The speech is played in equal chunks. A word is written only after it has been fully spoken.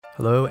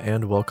Hello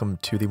and welcome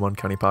to the One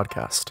County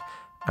Podcast.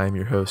 I'm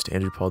your host,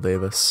 Andrew Paul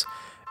Davis,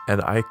 and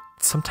I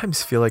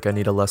sometimes feel like I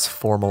need a less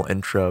formal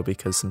intro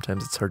because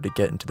sometimes it's hard to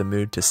get into the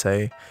mood to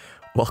say,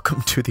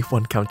 welcome to the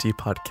One County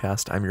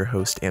Podcast. I'm your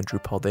host, Andrew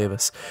Paul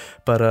Davis,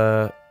 but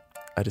I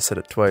just said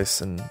it twice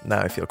and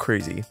now I feel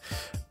crazy.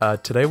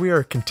 Today we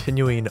are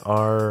continuing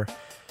our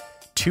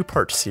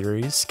two-part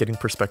series, Getting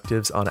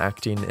Perspectives on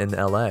Acting in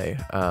LA.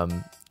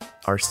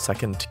 Our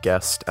second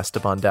guest,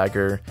 Esteban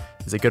Dagger,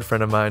 is a good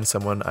friend of mine,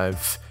 someone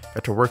I've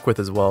got to work with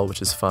as well,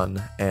 which is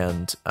fun,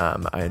 and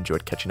I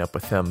enjoyed catching up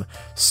with him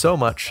so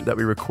much that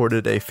we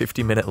recorded a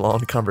 50-minute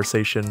long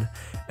conversation,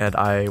 and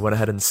I went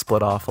ahead and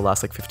split off the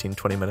last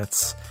 15-20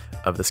 minutes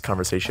of this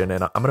conversation,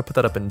 and I'm going to put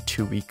that up in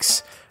 2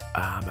 weeks.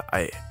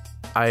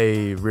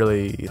 I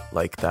really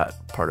like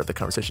that part of the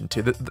conversation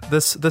too.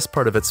 This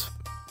part of it's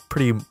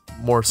pretty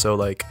more so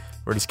like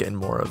we're just getting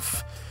more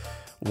of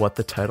what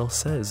the title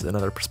says,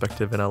 Another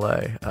Perspective in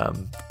LA.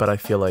 But I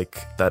feel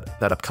like that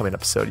upcoming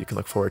episode you can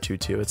look forward to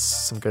too. It's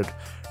some good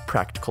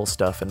practical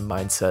stuff and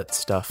mindset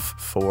stuff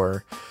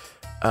for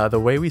the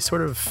way we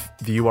sort of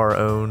view our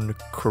own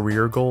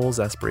career goals,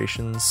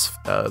 aspirations,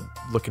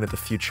 looking at the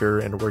future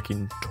and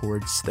working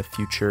towards the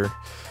future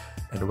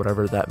and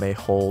whatever that may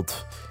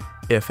hold,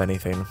 if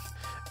anything.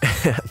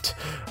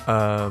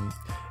 And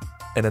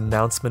an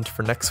announcement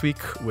for next week,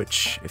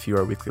 which if you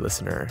are a weekly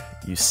listener,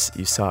 you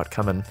saw it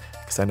coming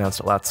because I announced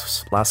it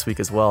last week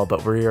as well,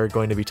 but we are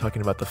going to be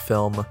talking about the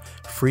film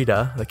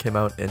Frida that came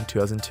out in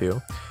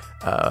 2002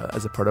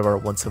 as a part of our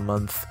once a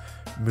month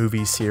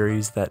movie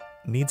series that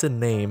needs a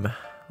name.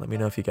 Let me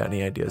know if you got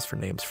any ideas for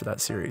names for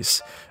that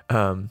series.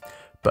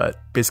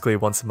 But basically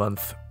once a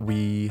month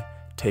we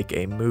take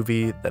a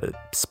movie that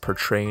is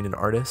portraying an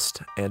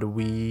artist and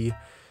we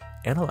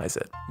analyze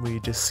it, we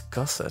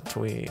discuss it,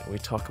 we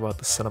talk about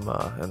the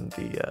cinema and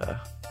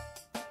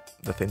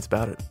the things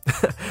about it,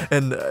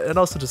 and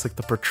also just like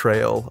the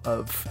portrayal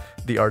of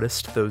the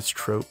artist, those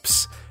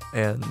tropes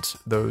and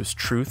those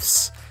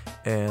truths,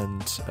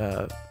 and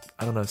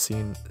I don't know,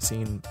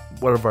 seeing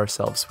what of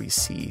ourselves we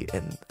see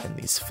in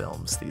these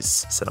films,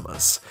 these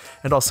cinemas.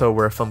 And also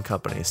we're a film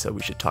company, so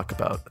we should talk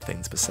about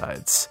things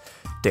besides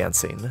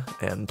dancing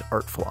and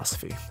art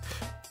philosophy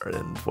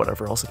and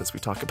whatever else it is we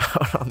talk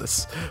about on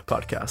this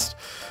podcast.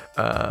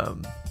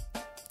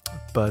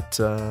 But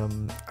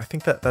I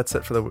think that's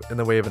it in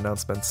the way of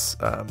announcements.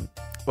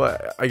 Well,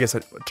 I guess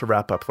to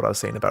wrap up what I was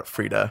saying about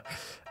Frida,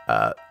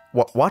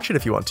 watch it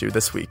if you want to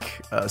this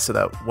week, so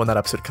that when that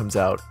episode comes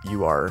out,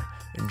 you are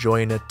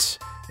enjoying it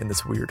in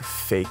this weird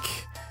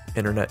fake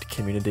internet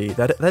community.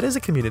 That is a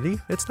community.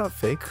 It's not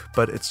fake,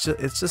 but it's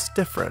just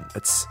different.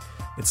 It's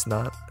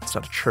not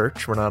a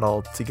church. We're not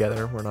all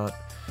together. We're not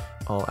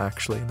all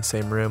actually in the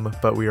same room,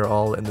 but we are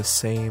all in the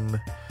same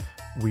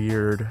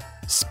weird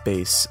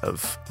space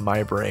of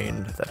my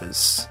brain that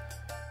is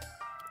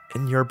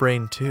in your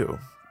brain too,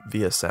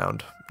 via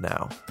sound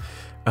now.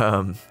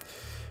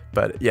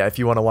 But yeah, if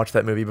you want to watch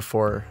that movie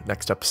before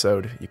next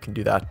episode, you can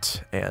do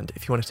that. And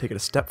if you want to take it a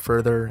step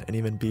further and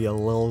even be a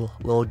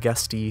little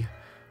guesty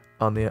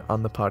on the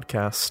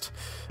podcast,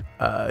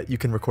 you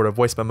can record a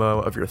voice memo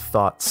of your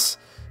thoughts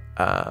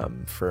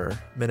for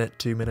a minute,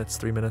 2 minutes,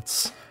 3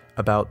 minutes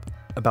about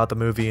the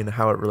movie and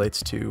how it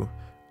relates to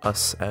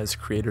us as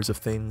creators of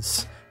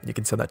things. And you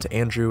can send that to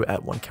Andrew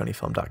at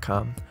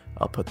onecountyfilm.com.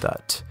 I'll put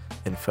that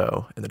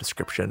info in the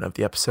description of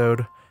the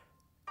episode.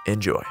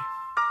 Enjoy.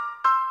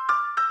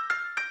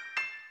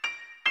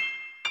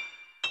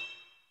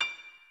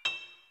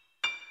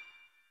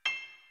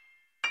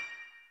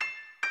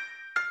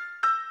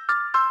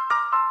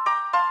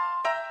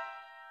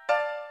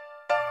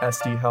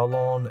 Esty, how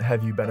long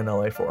have you been in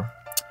LA for?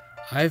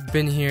 I've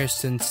been here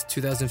since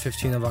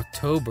 2015 of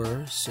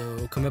October,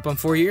 so coming up on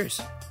 4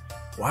 years.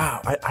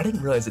 Wow, I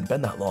didn't realize it'd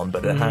been that long,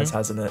 but it has,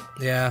 hasn't it?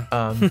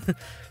 Yeah.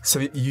 So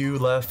you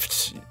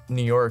left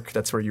New York,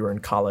 that's where you were in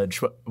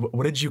college.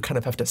 What did you kind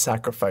of have to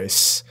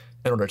sacrifice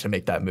in order to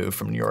make that move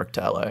from New York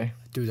to LA?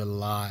 Dude, a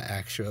lot,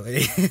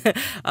 actually.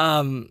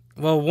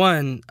 Well,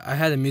 one, I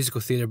had a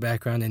musical theater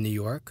background in New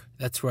York.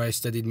 That's where I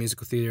studied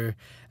musical theater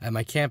at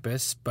my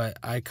campus. But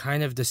I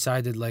kind of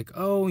decided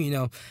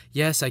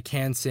yes, I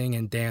can sing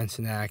and dance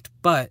and act.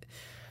 But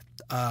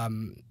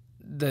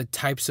the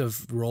types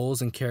of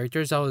roles and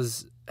characters I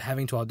was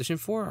having to audition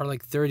for are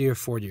like 30 or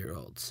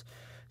 40-year-olds.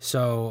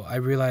 So I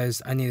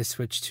realized I need to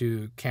switch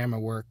to camera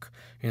work.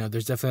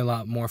 There's definitely a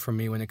lot more for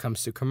me when it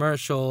comes to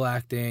commercial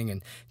acting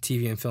and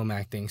TV and film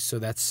acting. So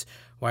that's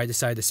why I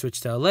decided to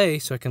switch to LA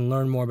so I can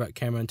learn more about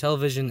camera and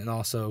television and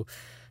also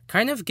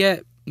kind of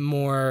get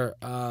more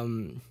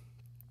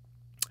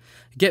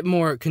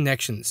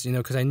connections,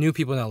 because I knew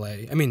people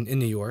in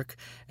New York,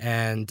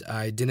 and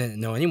I didn't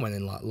know anyone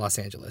in Los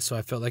Angeles. So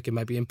I felt like it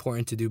might be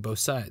important to do both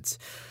sides.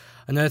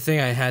 Another thing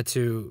I had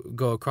to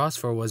go across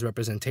for was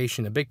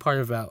representation. A big part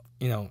about,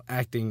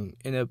 acting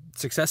in a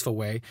successful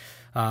way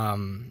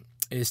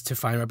is to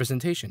find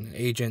representation. An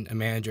agent, a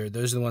manager,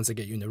 those are the ones that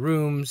get you in the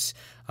rooms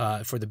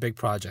for the big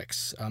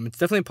projects. It's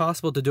definitely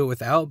possible to do it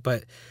without,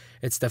 but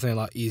it's definitely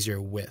a lot easier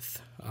with.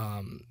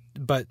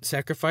 But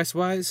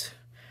sacrifice-wise,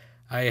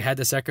 I had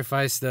to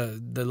sacrifice the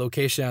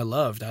location I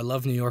loved. I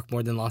love New York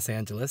more than Los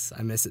Angeles.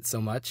 I miss it so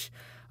much.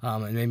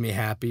 It made me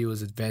happy. It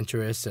was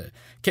adventurous. It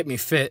kept me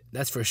fit,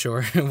 that's for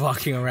sure,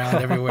 walking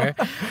around everywhere.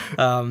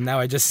 Now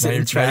I just sit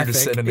in traffic.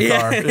 Just sit in the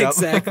car. Yep.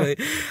 Exactly.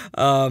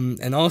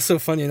 And also,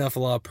 funny enough, a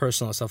lot of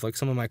personal stuff. Like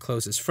some of my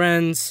closest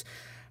friends.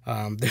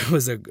 There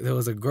was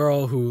a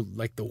girl who,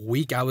 like, the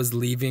week I was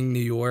leaving New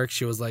York,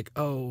 she was like,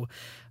 "Oh,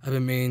 I've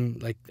been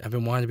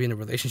wanting to be in a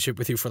relationship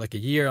with you for like a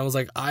year." I was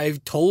like,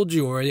 "I've told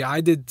you already.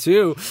 I did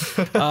too."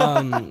 So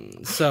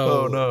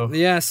oh no.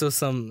 Yeah, so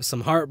some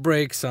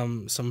heartbreak,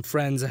 some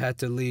friends I had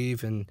to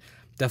leave, and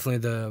definitely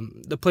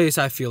the place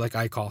I feel like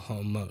I call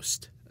home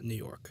most, New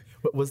York.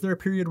 Was there a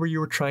period where you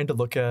were trying to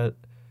look at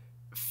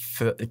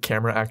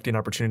camera acting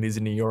opportunities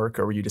in New York,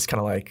 or were you just kind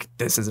of like,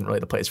 this isn't really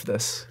the place for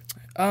this?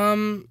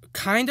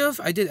 Kind of.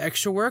 I did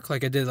extra work.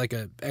 Like I did like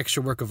a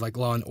extra work of like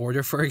Law and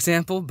Order, for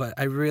example. But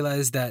I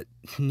realized that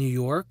New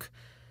York,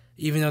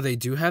 even though they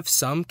do have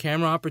some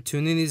camera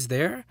opportunities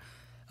there,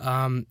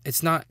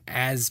 it's not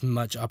as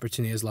much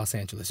opportunity as Los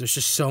Angeles. There's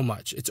just so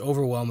much. It's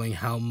overwhelming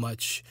how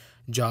much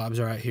jobs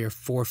are out here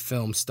for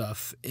film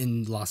stuff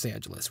in Los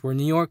Angeles. Where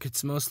New York,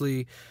 it's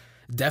mostly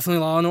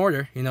definitely Law and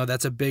Order. You know,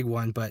 that's a big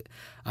one. But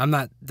I'm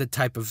not the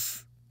type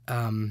of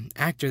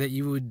actor that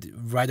you would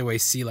right away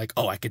see like,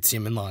 oh, I could see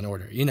him in Law and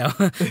Order, you know.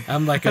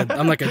 I'm like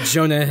a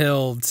Jonah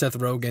Hill, Seth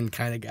Rogen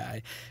kind of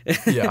guy.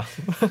 Yeah.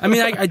 I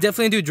mean, I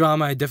definitely do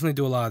drama. I definitely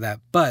do a lot of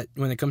that. But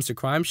when it comes to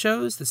crime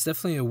shows, that's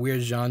definitely a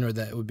weird genre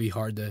that it would be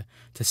hard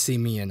to see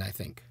me in, I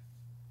think.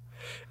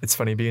 It's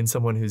funny being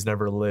someone who's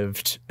never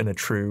lived in a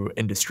true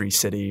industry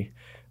city.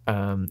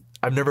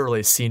 I've never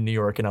really seen New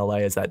York and LA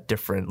as that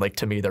different. Like,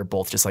 to me, they're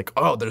both just like,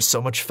 oh, there's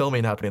so much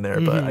filming happening there.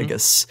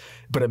 Mm-hmm.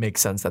 But it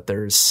makes sense that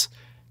there's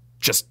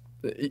just,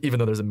 even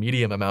though there's a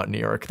medium amount in New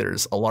York,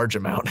 there's a large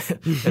amount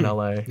in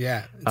LA.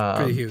 Yeah, it's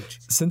pretty huge.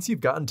 Since you've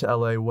gotten to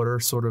LA, what are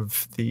sort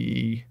of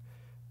the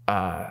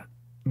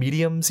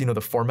mediums, the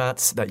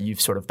formats that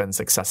you've sort of been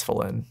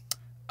successful in?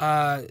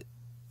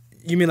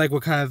 You mean like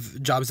what kind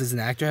of jobs as an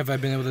actor have I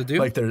been able to do?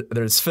 Like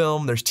there's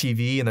film, there's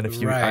TV, and then if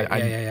you, right,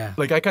 yeah.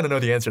 Like I kind of know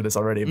the answer to this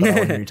already, but I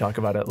want to hear you talk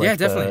about it. Like yeah,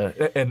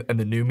 definitely. And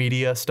the new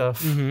media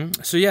stuff.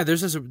 Mm-hmm. So yeah,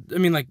 there's this. I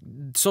mean, like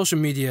social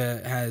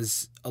media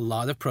has a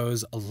lot of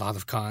pros, a lot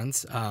of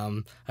cons.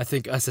 I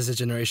think us as a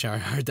generation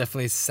are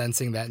definitely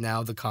sensing that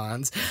now, the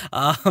cons.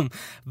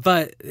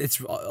 But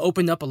it's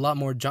opened up a lot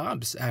more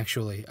jobs,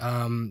 actually.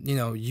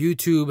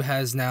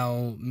 YouTube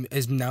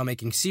is now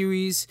making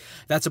series.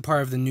 That's a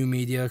part of the new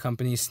media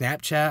company, Snapchat.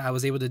 I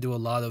was able to do a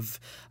lot of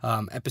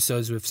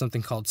episodes with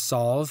something called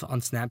Solve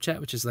on Snapchat,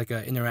 which is like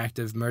an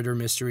interactive murder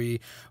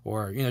mystery,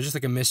 or just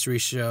like a mystery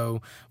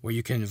show where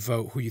you can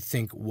vote who you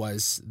think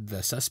was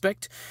the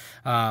suspect.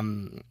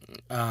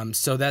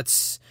 So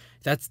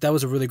that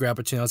was a really great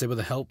opportunity. I was able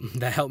to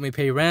help me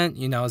pay rent.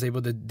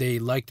 They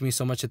liked me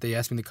so much that they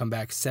asked me to come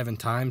back 7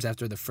 times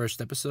after the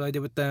first episode I did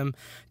with them,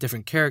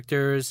 different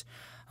characters.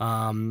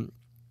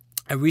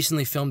 I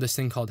recently filmed this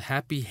thing called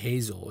Happy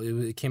Hazel.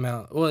 It came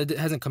out, well, it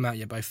hasn't come out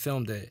yet, but I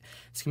filmed it.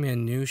 It's going to be a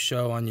new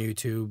show on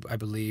YouTube, I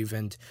believe,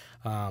 and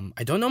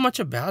I don't know much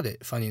about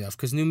it, funny enough,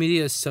 because new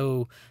media is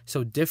so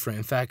different.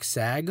 In fact,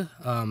 SAG,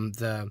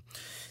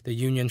 the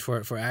union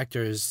for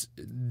actors,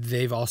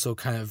 they've also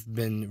kind of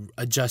been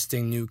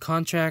adjusting new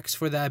contracts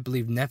for that. I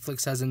believe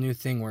Netflix has a new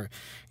thing where,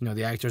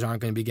 the actors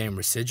aren't going to be getting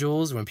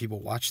residuals when people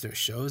watch their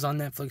shows on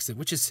Netflix,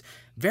 which is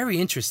very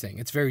interesting.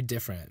 It's very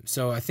different.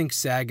 So I think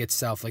SAG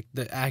itself, like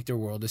the actor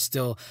world, is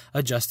still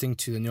adjusting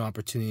to the new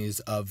opportunities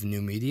of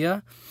new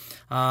media.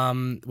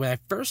 When I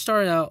first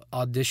started out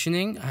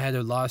auditioning, I had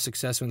a lot of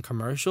success in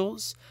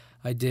commercials.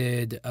 I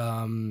did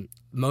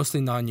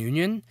mostly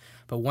non-union,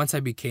 but once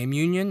I became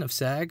union of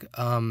SAG,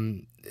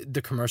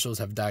 the commercials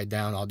have died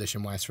down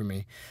audition-wise for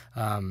me.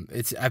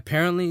 It's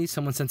apparently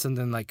someone said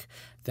something like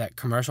that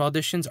commercial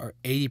auditions are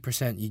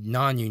 80%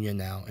 non-union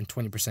now and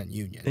 20%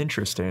 union.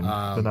 Interesting. Did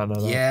not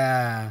know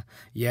that.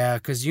 Yeah,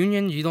 because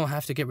union, you don't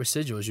have to get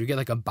residuals. You get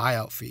like a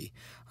buyout fee.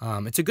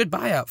 It's a good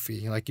buyout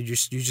fee. Like you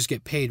just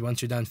get paid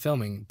once you're done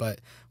filming, but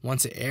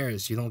once it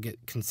airs, you don't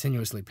get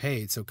continuously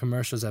paid. So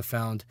commercials have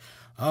found,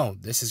 oh,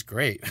 this is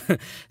great.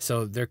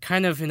 So they're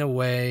kind of, in a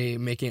way,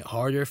 making it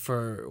harder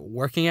for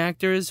working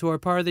actors who are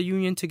part of the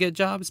union to get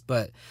jobs,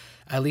 but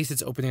at least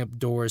it's opening up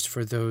doors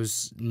for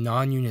those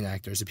non-union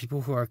actors, the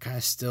people who are kind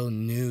of still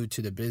new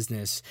to the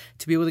business,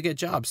 to be able to get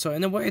jobs. So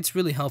in a way, it's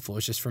really helpful.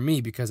 It's just for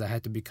me, because I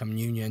had to become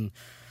union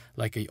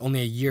only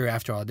a year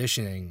after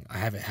auditioning. I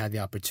haven't had the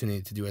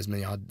opportunity to do as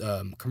many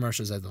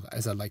commercials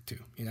as I'd like to,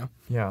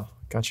 Yeah,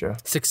 gotcha.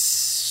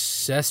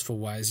 Successful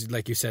wise,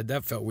 like you said,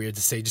 that felt weird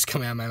to say just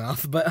coming out of my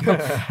mouth,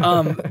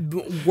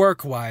 but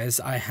work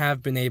wise, I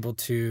have been able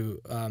to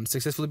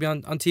successfully be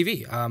on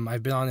TV.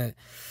 I've been on it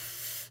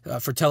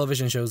for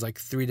television shows, like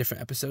 3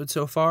 different episodes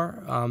so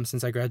far.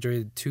 Since I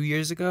graduated 2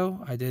 years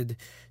ago, I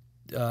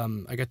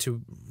got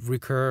to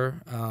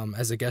recur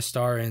as a guest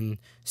star in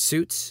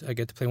Suits. I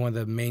get to play one of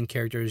the main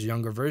characters'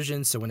 younger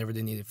versions, so whenever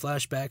they needed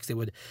flashbacks, they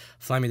would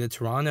fly me to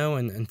Toronto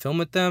and film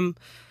with them.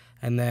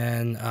 And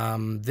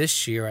then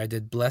this year I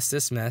did Bless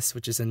This Mess,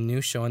 which is a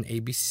new show on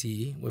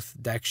ABC with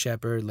Dax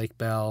Shepard, Lake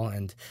Bell,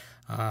 and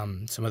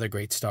some other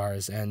great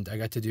stars. And I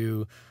got to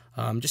do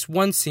just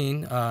one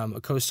scene, a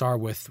co-star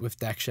with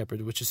Dax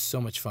Shepard, which is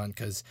so much fun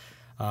because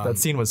that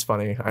scene was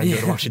funny. I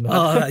enjoyed watching that.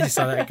 Oh, you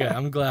saw that? Good.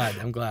 I'm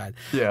glad.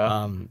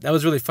 Yeah. That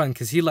was really fun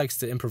because he likes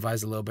to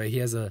improvise a little bit. He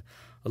has a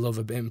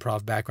little bit of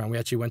improv background. We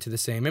actually went to the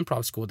same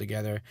improv school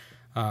together.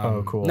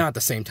 Oh, cool. Not at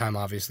the same time,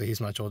 obviously.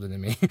 He's much older than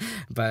me.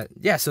 But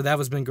yeah, so that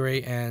has been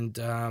great. And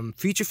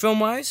feature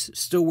film-wise,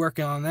 still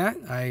working on that.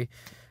 I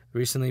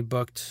recently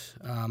booked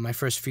my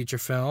first feature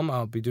film.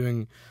 I'll be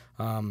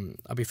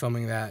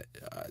filming that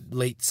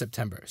late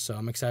September. So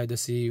I'm excited to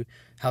see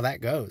how that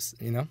goes,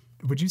 you know?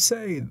 Would you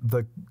say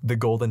the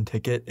golden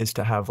ticket is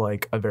to have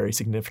like a very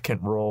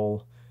significant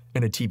role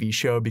in a TV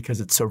show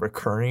because it's so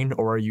recurring,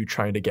 or are you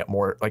trying to get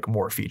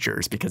more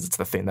features because it's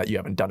the thing that you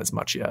haven't done as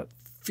much yet?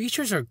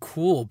 Features are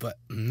cool, but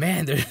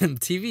man,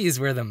 TV is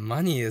where the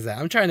money is at.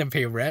 I'm trying to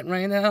pay rent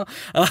right now.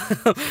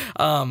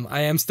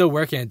 I am still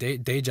working a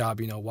day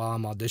job, while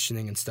I'm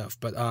auditioning and stuff.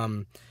 But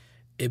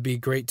it'd be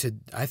great to,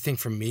 I think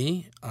for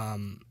me,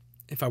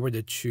 if I were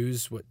to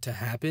choose what to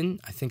happen,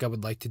 I think I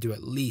would like to do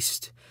at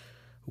least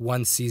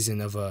one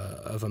season of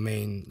a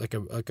main, like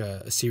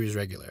a series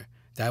regular.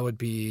 That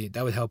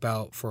would help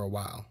out for a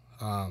while.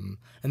 And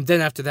then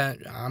after that,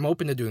 I'm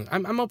open to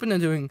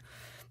doing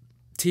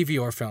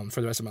TV or film for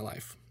the rest of my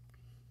life.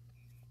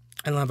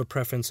 I don't have a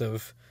preference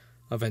of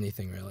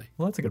anything really.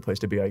 Well, that's a good place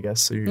to be, I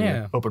guess. So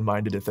you're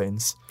open-minded to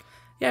things.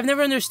 Yeah, I've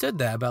never understood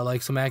that about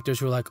like some actors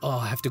who are like, oh,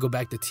 I have to go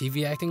back to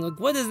TV acting. Like,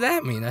 what does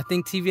that mean? I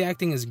think TV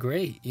acting is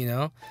great,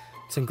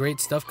 Some great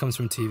stuff comes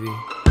from TV.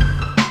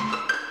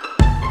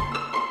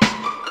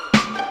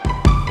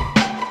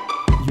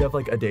 You have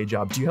like a day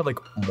job. Do you have like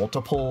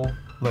multiple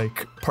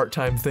like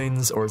part-time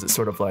things, or is it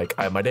sort of like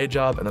I have my day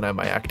job and then I have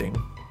my acting?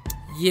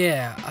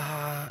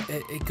 Yeah,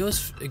 it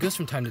goes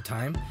from time to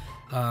time.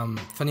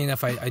 Funny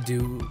enough, I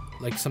do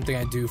like something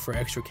I do for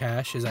extra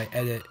cash is I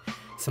edit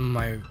some of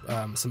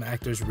my some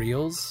actors'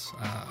 reels.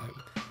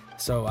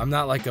 So I'm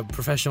not like a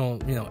professional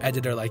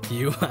editor like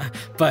you,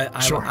 but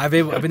I've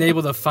been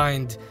able to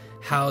find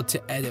how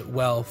to edit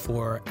well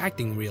for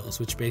acting reels,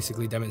 which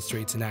basically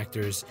demonstrates an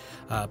actor's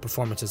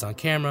performances on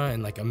camera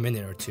in like a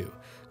minute or two.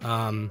 So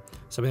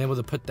I've been able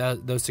to put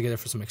those together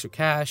for some extra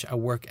cash. I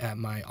work at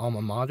my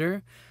alma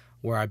mater,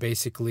 where I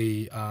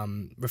basically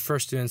refer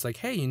students like,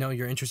 hey,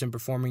 you're interested in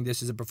performing.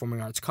 This is a performing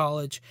arts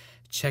college.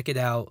 Check it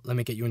out. Let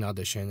me get you an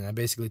audition. And I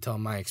basically tell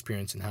them my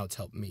experience and how it's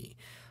helped me.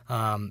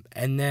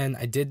 And then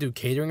I did do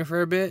catering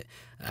for a bit.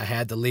 I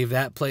had to leave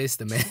that place.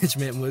 The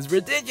management was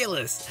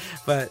ridiculous.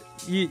 But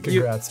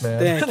Congrats,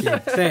 man.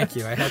 Thank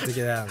you. I had to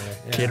get out of there.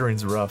 Yeah.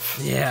 Catering's rough.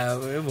 Yeah,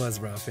 it was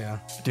rough, yeah.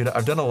 Dude,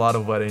 I've done a lot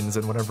of weddings,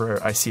 and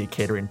whenever I see a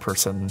catering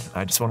person,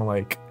 I just want to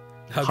like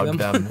hug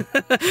them.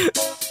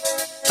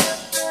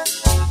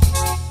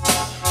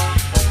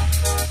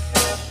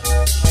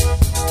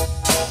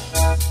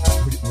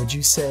 Would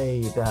you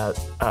say that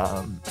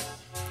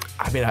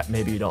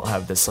maybe you don't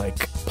have this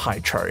like pie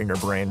chart in your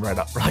brain right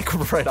off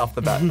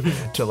the bat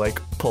to like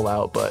pull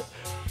out, but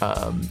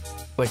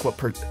like what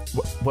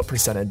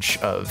percentage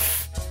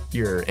of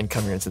your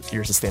income, your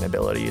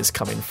sustainability is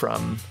coming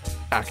from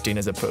acting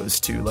as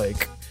opposed to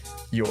like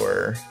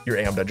your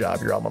AMDA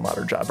job, your alma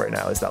mater job right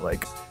now? Is that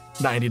like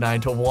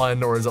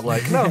 99-1, or is it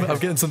like, no, I'm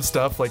getting some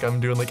stuff, like I'm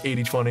doing like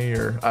 80-20,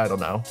 or I don't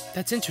know?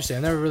 That's interesting.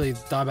 I've never really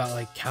thought about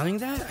like counting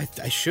that.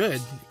 I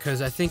should,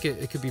 because I think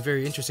it could be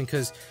very interesting,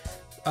 because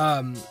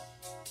I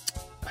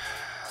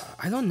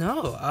don't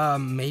know,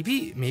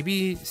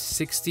 maybe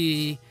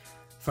 60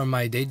 from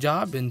my day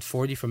job and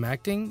 40 from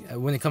acting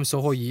when it comes to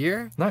a whole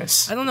year.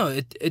 Nice. I don't know.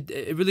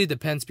 It really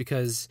depends,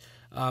 because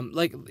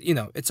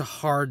it's a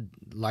hard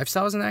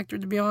lifestyle as an actor,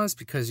 to be honest,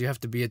 because you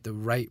have to be at the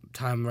right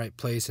time, right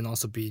place, and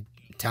also be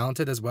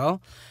talented as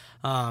well.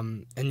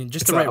 And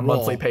just it's the right a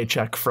monthly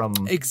paycheck from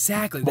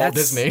Walt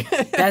Disney.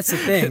 That's the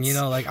thing,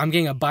 like I'm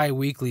getting a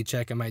bi-weekly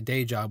check at my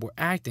day job, where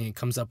acting, it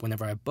comes up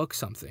whenever I book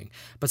something.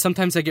 But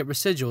sometimes I get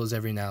residuals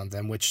every now and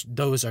then, which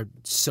those are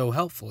so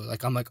helpful.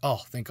 Like I'm like,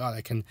 oh, thank God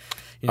I can,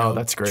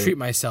 that's great. treat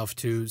myself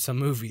to some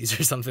movies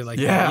or something like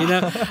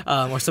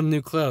that, or some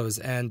new clothes.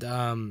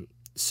 And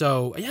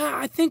so yeah,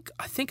 I think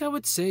I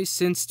would say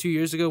since 2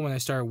 years ago when I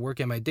started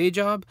working at my day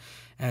job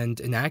and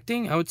in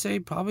acting, I would say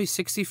probably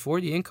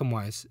 60-40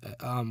 income-wise,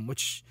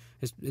 which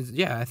is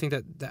I think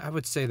that I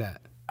would say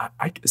that.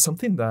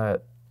 Something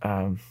that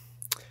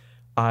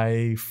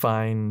I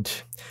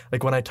find,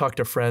 like when I talk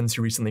to friends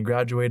who recently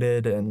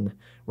graduated and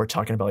we're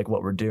talking about like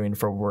what we're doing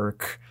for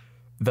work,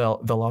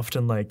 they'll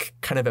often like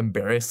kind of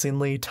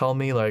embarrassingly tell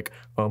me like,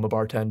 oh, I'm a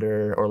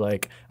bartender, or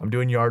like I'm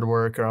doing yard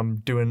work, or I'm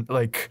doing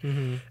like,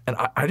 and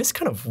I just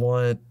kind of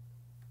want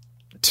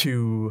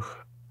to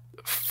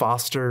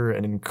foster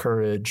and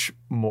encourage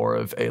more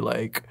of a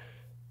like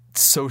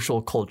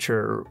social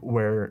culture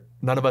where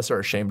none of us are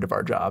ashamed of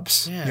our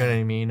jobs. Yeah. You know what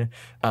I mean?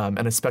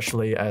 And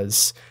especially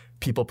as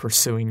people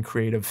pursuing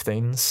creative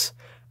things,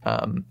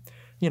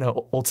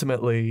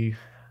 ultimately,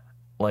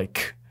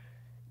 like,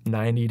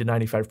 90 to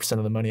 95%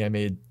 of the money I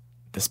made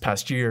this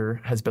past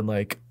year has been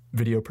like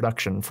video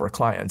production for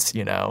clients,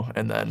 you know,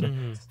 and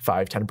then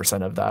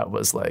 5-10% of that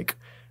was like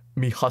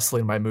me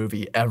hustling my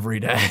movie every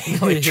day,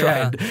 like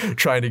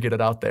trying to get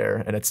it out there.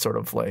 And it's sort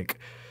of like,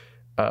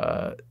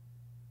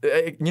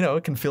 you know,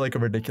 it can feel like a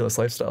ridiculous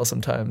lifestyle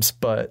sometimes,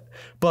 but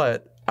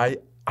I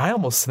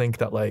almost think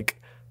that like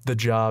the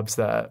jobs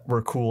that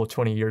were cool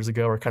 20 years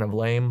ago are kind of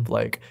lame.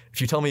 Like if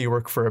you tell me you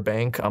work for a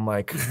bank, I'm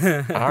like,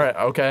 all right,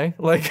 okay.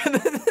 Like,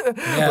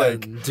 yeah.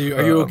 Like,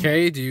 are you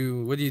okay?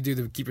 What do you do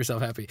to keep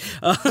yourself happy?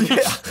 Yeah,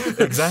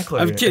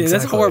 exactly. I'm kidding. Exactly.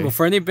 That's horrible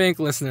for any bank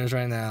listeners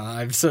right now.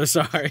 I'm so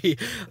sorry.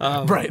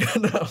 Right.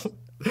 No.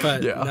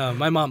 But no,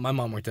 my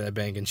mom worked at a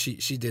bank and she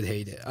did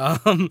hate it.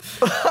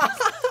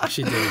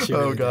 She did. She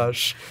really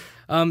gosh.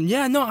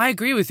 Yeah, no, I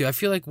agree with you. I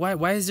feel like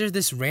why is there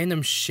this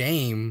random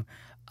shame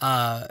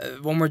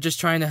when we're just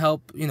trying to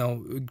help, you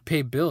know,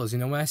 pay bills? You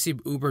know, when I see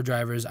Uber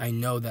drivers, I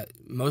know that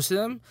most of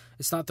them,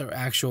 it's not their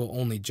actual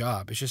only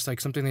job. It's just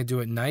like something they do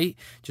at night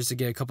just to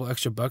get a couple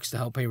extra bucks to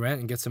help pay rent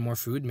and get some more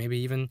food, maybe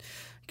even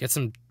get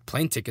some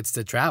plane tickets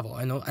to travel.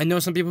 I know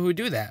some people who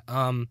do that.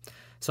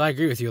 So I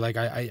agree with you. Like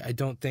I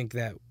don't think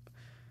that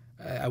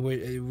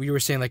we were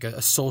saying like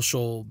a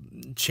social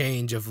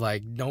change of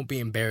like, don't be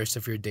embarrassed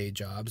of your day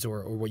jobs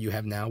or what you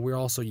have now. We're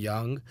also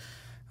young,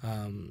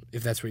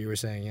 if that's what you were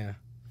saying. Yeah.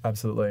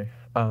 Absolutely.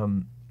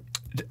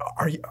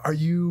 Are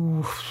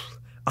you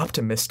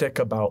optimistic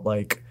about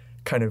like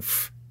kind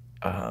of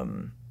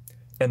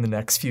in the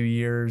next few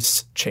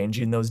years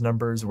changing those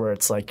numbers where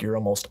it's like you're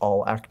almost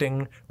all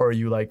acting, or are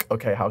you like,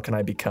 okay, how can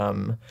I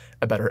become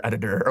a better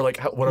editor, or like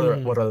what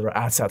other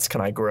assets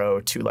can I grow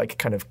to like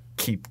kind of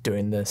keep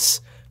doing this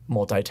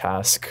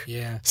multitask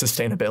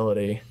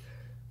sustainability?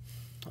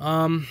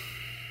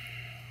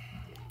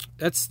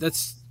 That's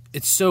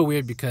it's so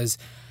weird because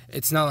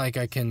it's not like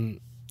I can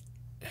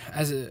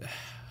this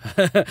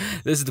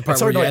is the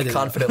part where you edit.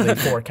 Confidently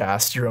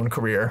forecast your own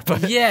career.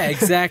 But yeah,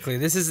 exactly.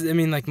 This is, I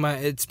mean, like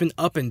it's been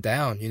up and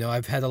down. You know,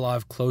 I've had a lot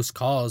of close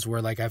calls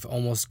where like I've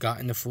almost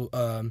gotten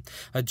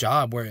a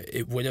job where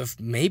it would have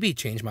maybe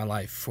changed my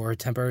life for a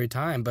temporary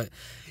time. But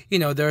you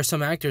know, there are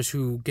some actors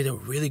who get a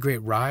really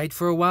great ride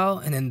for a while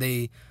and then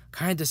they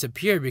kind of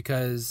disappear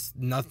because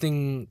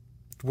nothing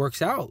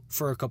works out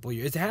for a couple of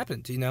years. It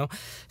happens, you know.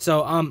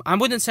 So I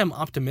wouldn't say I'm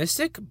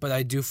optimistic, but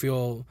I do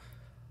feel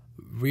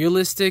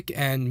realistic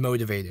and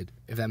motivated,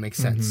 if that makes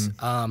sense.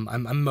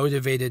 I'm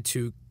motivated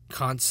to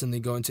constantly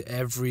go into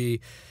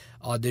every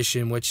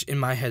audition, which in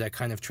my head I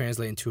kind of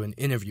translate into an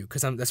interview,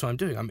 because that's what I'm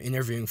doing. I'm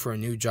interviewing for a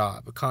new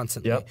job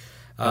constantly. Yep,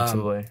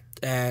 absolutely.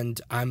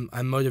 And I'm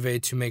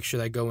motivated to make sure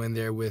that I go in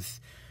there with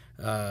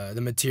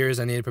the materials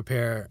I need to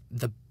prepare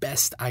the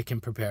best I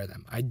can prepare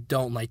them. I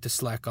don't like to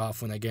slack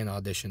off when I get an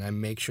audition. I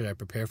make sure I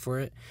prepare for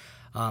it.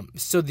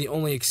 So the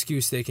only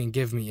excuse they can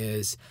give me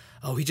is,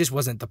 oh, he just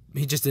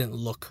didn't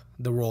look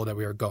the role that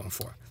we were going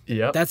for.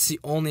 Yeah, that's the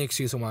only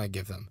excuse I want to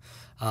give them.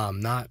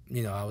 Not,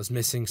 you know, I was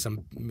missing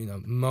some, you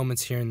know,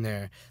 moments here and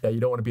there. Yeah, you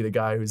don't want to be the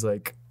guy who's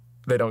like,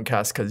 they don't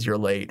cast because you're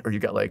late, or you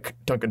got like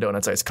Dunkin'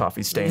 Donuts iced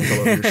coffee stains all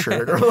over your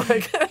shirt, or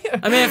like.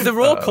 I mean, if the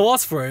role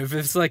calls for it, if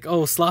it's like,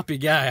 oh, sloppy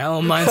guy, I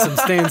don't mind some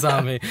stains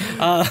on me.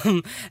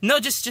 No,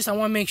 just I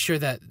want to make sure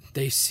that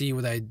they see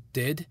what I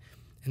did,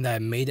 and that I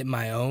made it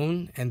my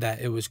own, and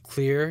that it was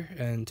clear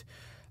and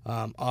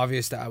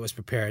obvious that I was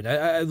prepared.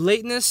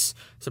 Lateness,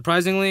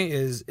 surprisingly,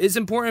 is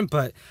important,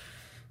 but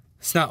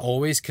it's not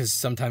always, because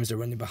sometimes they're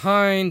running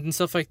behind and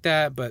stuff like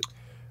that. But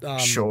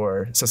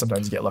sure, so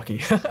sometimes you get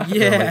lucky.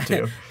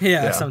 Yeah,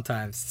 yeah,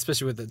 sometimes,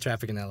 especially with the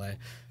traffic in LA.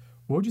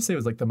 What would you say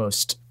was like the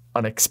most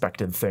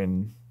unexpected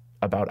thing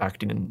about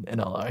acting in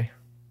LA?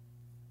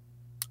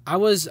 I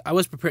was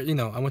prepared. You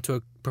know, I went to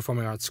a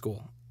performing arts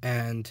school,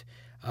 and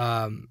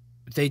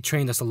they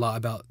trained us a lot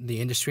about the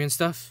industry and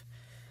stuff,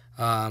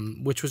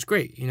 which was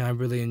great. You know, I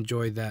really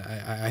enjoyed that.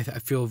 I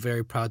feel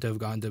very proud to have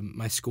gone to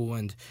my school,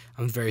 and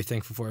I'm very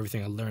thankful for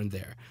everything I learned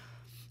there.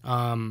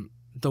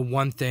 The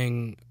one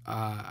thing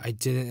I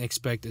didn't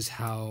expect is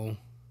how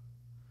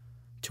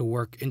to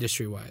work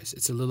industry-wise.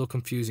 It's a little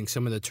confusing.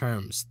 Some of the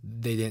terms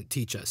they didn't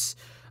teach us.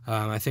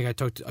 I think I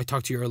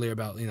talked to you earlier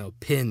about, you know,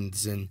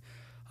 pins and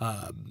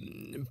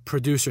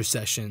producer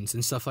sessions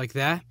and stuff like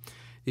that.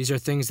 These are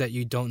things that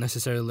you don't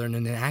necessarily learn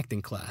in an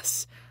acting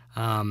class.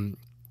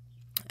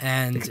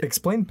 And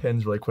explain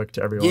pins really quick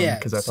to everyone,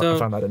 because I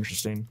found that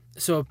interesting.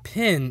 So a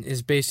pin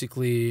is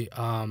basically,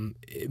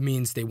 it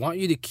means they want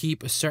you to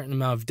keep a certain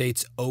amount of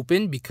dates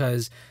open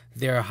because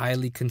they're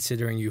highly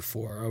considering you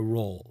for a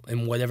role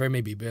in whatever it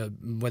may be,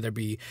 whether it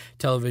be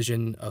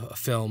television, a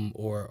film,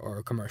 or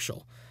a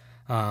commercial.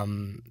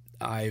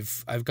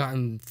 I've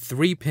gotten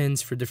 3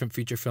 pins for different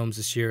feature films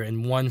this year,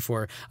 and 1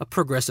 for a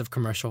Progressive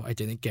commercial. I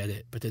didn't get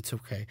it, but it's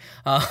okay.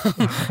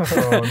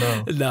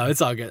 Oh, no. No,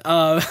 it's all good.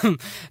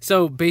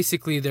 So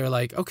basically, they're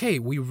like, okay,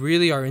 we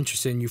really are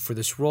interested in you for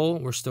this role.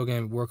 We're still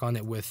going to work on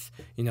it with,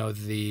 you know,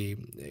 the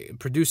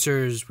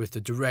producers, with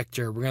the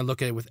director. We're going to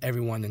look at it with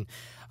everyone, and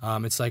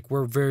It's like,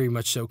 we're very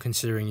much so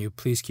considering you.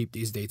 Please keep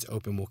these dates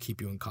open. We'll keep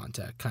you in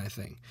contact, kind of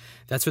thing.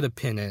 That's what the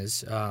pin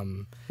is.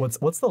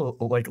 What's the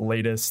like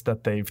latest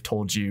that they've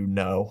told you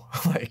no?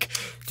 Like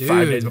Dude.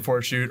 5 days before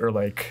a shoot, or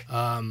like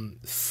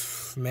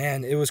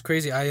Man, it was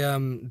crazy. I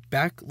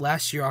back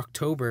last year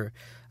October,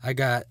 I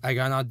got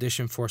an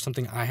audition for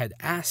something I had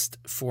asked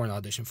for an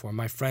audition for.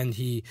 My friend,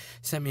 he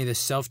sent me this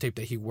self-tape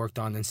that he worked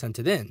on and sent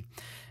it in.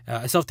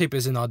 A self-tape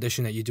is an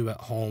audition that you do at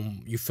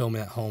home. You film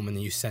it at home and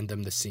then you send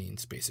them the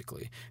scenes,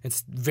 basically.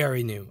 It's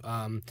very new,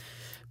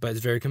 but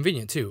it's very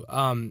convenient, too.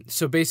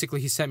 So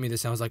basically, he sent me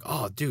this, and I was like,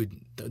 oh,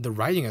 dude, the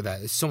writing of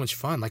that is so much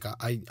fun. Like,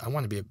 I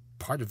want to be a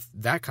part of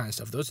that kind of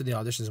stuff. Those are the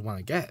auditions I want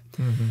to get.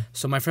 Mm-hmm.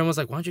 So my friend was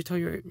like, why don't you tell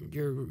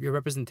your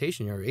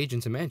representation, your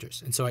agents and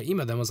managers? And so I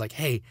emailed them, was like,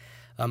 hey,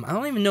 I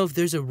don't even know if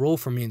there's a role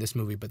for me in this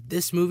movie, but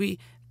this movie,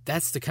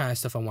 that's the kind of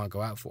stuff I want to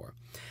go out for.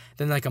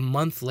 Then like a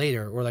month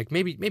later, or like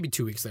maybe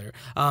 2 weeks later,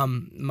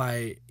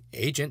 my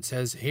agent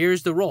says,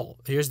 here's the role.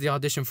 Here's the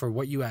audition for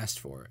what you asked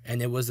for.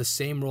 And it was the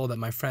same role that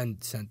my friend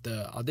sent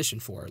the audition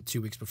for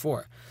 2 weeks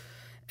before.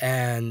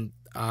 And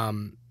I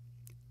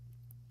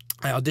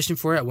auditioned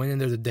for it. I went in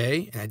there the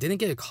day, and I didn't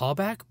get a call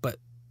back, but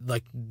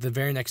like the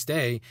very next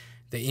day,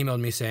 they emailed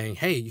me saying,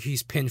 hey,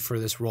 he's pinned for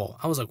this role.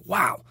 I was like,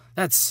 wow,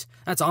 that's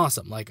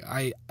awesome. Like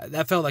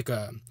that felt like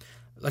a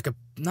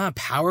not a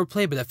power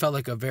play, but that felt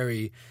like a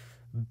very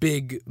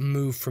big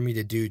move for me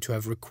to do, to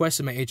have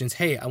requested my agents,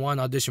 hey, I want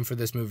an audition for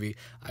this movie.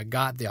 I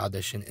got the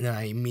audition, and then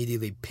I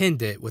immediately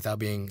pinned it without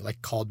being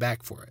like called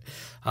back for it.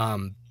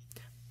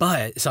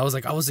 But so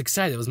I was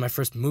excited. It was my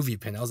first movie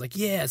pin. I was like,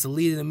 yeah, it's the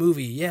lead of the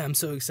movie. Yeah, I'm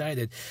so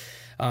excited.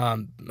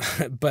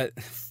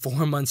 But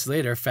 4 months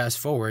later, fast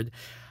forward,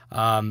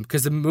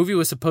 because the movie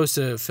was supposed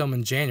to film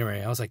in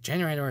January. I was like,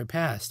 January had already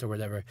passed or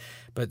whatever.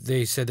 But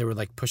they said they were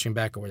like pushing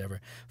back or whatever.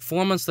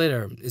 4 months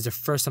later is the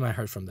first time I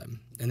heard from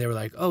them. And they were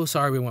like, oh,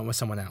 sorry, we went with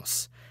someone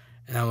else.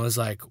 And I was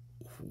like,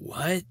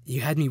 what?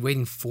 You had me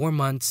waiting 4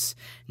 months,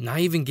 not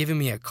even giving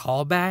me a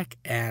call back,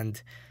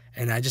 and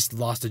I just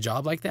lost a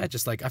job like that?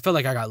 Just like, I felt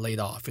like I got laid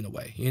off in a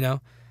way, you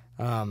know?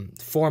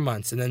 4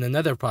 months. And then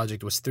another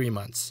project was 3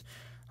 months.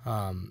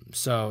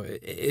 So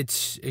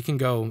it can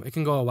go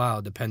a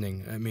while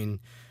depending. I mean,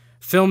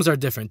 films are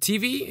different.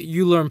 TV,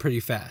 you learn pretty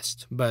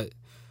fast, but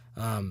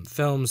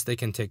films, they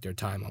can take their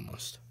time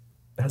almost.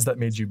 Has that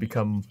made you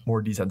become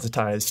more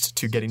desensitized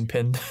to getting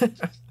pinned?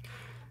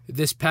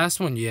 This past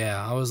one,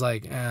 yeah, I was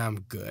like,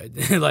 I'm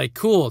good. Like,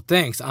 cool,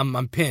 thanks.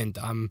 I'm pinned.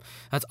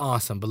 That's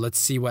awesome. But let's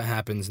see what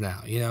happens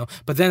now, you know.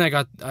 But then I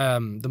got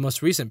the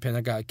most recent pin.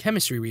 I got a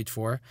chemistry read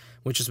for,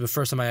 which is the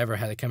first time I ever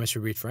had a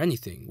chemistry read for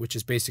anything. Which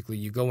is basically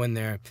you go in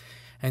there,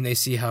 and they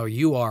see how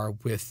you are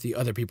with the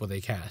other people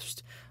they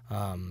cast.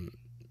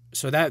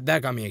 So that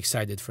got me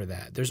excited for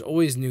that. There's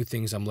always new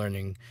things I'm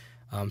learning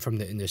from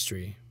the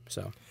industry.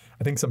 So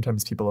I think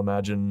sometimes people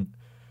imagine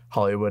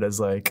Hollywood as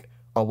like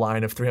a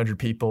line of 300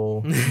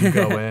 people. You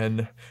go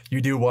in, you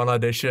do one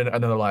audition,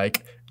 and then they're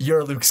like,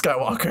 "You're Luke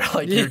Skywalker.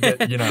 Like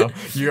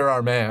you're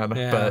our man."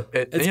 Yeah. But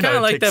it's kind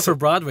of like that for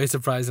Broadway.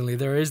 Surprisingly,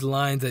 there is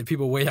lines that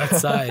people wait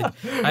outside.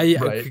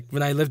 Right.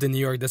 When I lived in New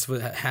York, that's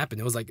what happened.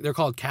 It was like they're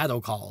called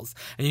cattle calls,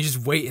 and you just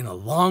wait in a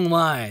long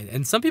line.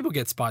 And some people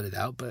get spotted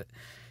out, but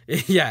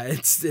yeah,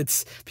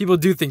 it's people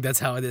do think that's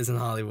how it is in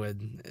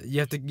Hollywood.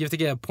 You have to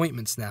get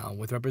appointments now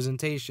with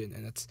representation,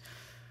 and it's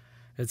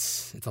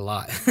a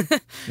lot.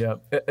 Yeah,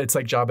 it's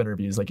like job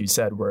interviews, like you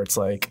said, where it's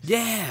like,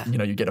 yeah,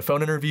 you get a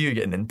phone interview, you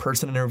get an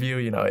in-person interview.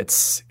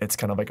 It's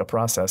kind of like a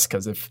process,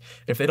 because if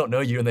they don't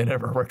know you and they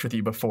never worked with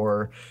you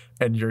before,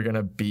 and you're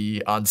gonna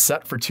be on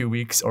set for 2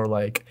 weeks, or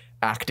like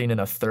acting in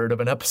a third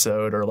of an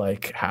episode, or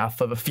like half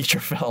of a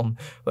feature film,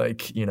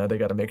 like they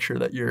got to make sure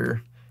that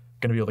you're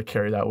gonna be able to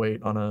carry that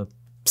weight on a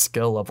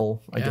skill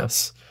level, I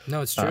guess.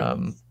 No, it's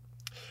true.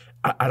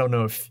 I don't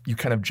know if you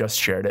kind of just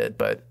shared it,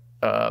 but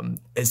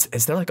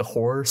is there like a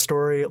horror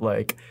story,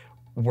 like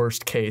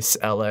worst case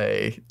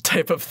LA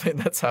type of thing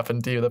that's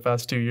happened to you the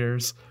past 2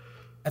 years?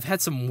 I've had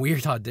some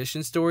weird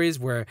audition stories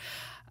where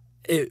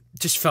it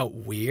just felt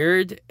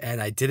weird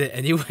and I did it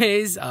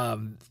anyways. Well,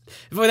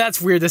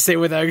 that's weird to say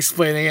without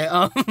explaining it.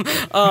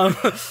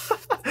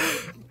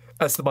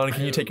 Esteban,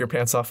 can you take your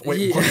pants off?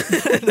 Wait,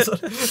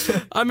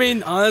 yeah. I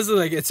mean, honestly,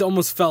 like it's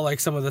almost felt like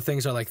some of the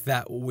things are like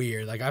that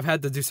weird. Like I've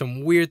had to do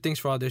some weird things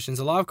for auditions.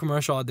 A lot of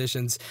commercial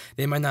auditions,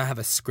 they might not have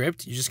a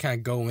script. You just kind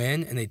of go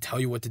in and they tell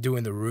you what to do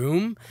in the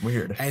room.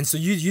 Weird. And so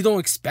you don't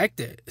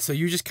expect it. So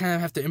you just kind of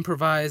have to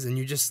improvise and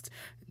you just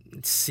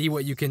see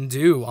what you can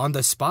do on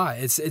the spot.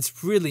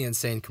 It's really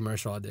insane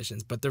commercial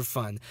auditions, but they're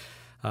fun.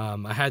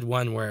 I had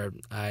one where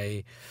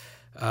I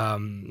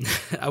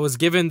was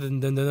given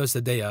the notice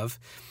the day of.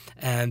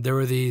 And there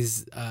were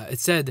these,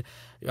 it said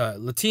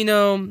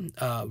Latino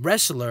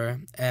wrestler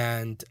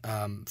and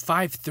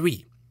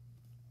 5'3".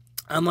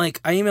 I'm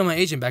like, I emailed my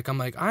agent back. I'm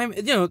like,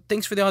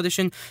 thanks for the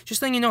audition.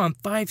 Just letting you know I'm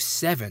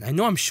 5'7". I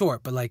know I'm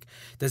short, but like,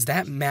 does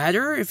that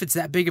matter if it's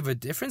that big of a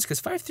difference?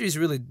 Because 5'3" is a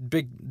really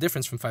big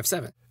difference from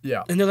 5'7".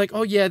 Yeah. And they're like,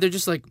 oh yeah, they're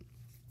just like,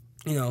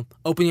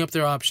 opening up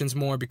their options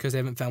more because they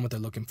haven't found what they're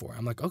looking for.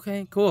 I'm like,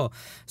 okay, cool.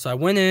 So I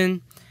went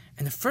in.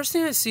 And the first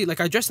thing I see, like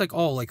I dress like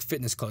all like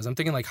fitness clothes. I'm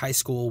thinking like high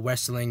school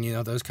wrestling,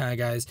 those kind of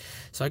guys.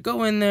 So I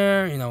go in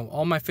there,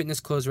 all my fitness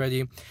clothes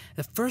ready.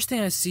 The first thing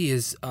I see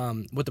is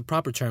what the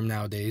proper term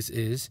nowadays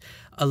is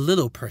a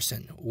little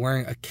person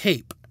wearing a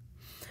cape.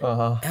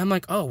 Uh-huh. And I'm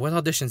like, oh, what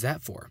audition's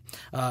that for?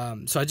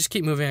 So I just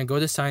keep moving. I go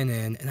to sign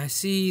in, and I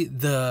see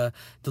the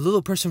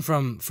little person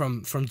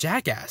from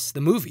Jackass, the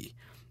movie.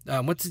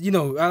 I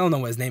don't know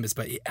what his name is,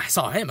 but I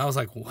saw him. I was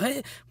like,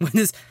 what?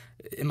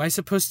 Am I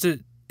supposed to?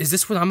 Is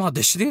this what I'm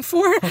auditioning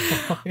for?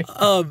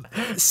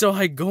 So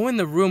I go in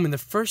the room, and the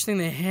first thing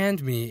they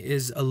hand me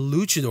is a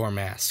luchador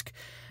mask.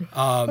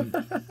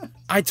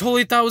 I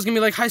totally thought it was going to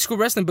be like high school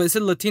wrestling, but it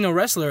said Latino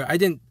wrestler. I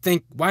didn't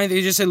think, why didn't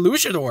they just say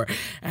luchador?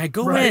 And I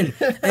go in,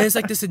 and it's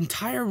like this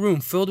entire room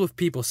filled with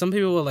people. Some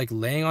people were like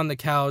laying on the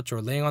couch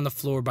or laying on the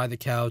floor by the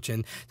couch,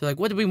 and they're like,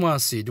 what do we want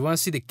to see? Do we want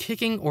to see the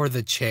kicking or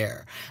the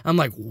chair? I'm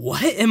like,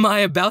 what am I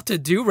about to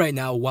do right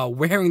now while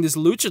wearing this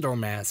luchador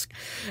mask?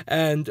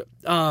 And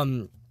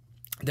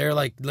they're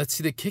like, let's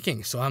see the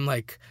kicking. So I'm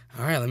like,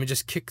 all right, let me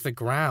just kick the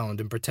ground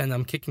and pretend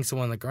I'm kicking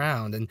someone on the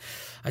ground. And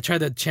I tried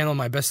to channel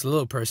my best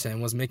little person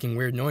and was making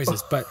weird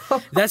noises. But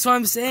that's what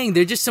I'm saying.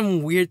 There are just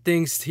some weird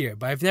things here.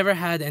 But I've never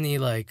had any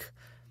like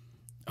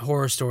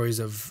horror stories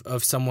of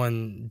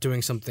someone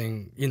doing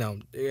something,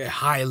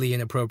 highly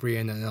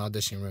inappropriate in an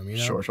audition room,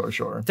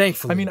 Sure.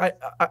 Thankfully. I mean,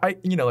 I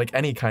like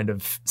any kind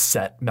of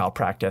set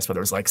malpractice,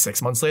 whether it's like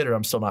 6 months later,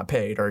 I'm still not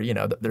paid, or,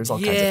 there's all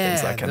kinds of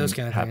things that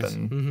can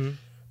happen. Mm-hmm.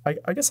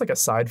 I guess like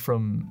aside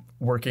from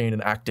working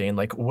and acting,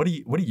 like what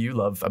do you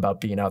love about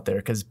being out there?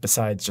 Because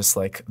besides just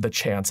like the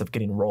chance of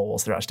getting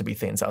roles, there has to be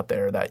things out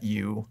there that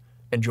you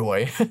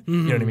enjoy.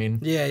 You know what I mean?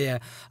 Yeah.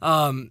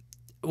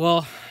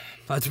 Well,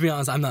 to be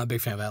honest, I'm not a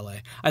big fan of LA.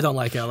 I don't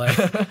like LA.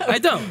 I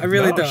don't. I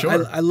really don't.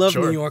 Sure, I love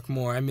New York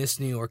more. I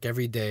miss New York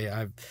every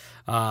day.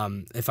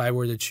 If I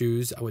were to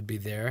choose, I would be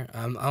there.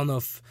 I don't know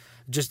if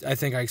I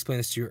think I explained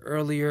this to you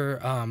earlier.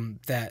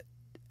 That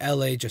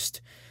LA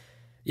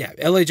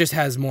just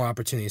has more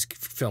opportunities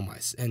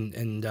film-wise.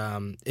 And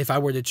if I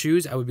were to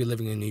choose, I would be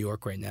living in New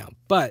York right now.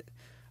 But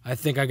I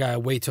think I gotta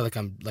wait till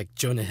I'm like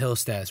Jonah Hill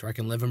status, where I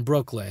can live in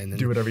Brooklyn and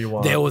do whatever you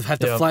want. They will have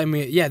to fly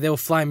me. Yeah, they'll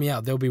fly me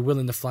out. They'll be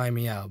willing to fly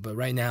me out. But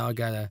right now, I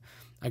gotta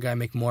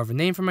make more of a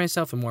name for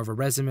myself and more of a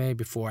resume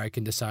before I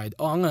can decide.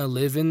 Oh, I'm gonna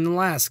live in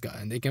Alaska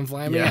and they can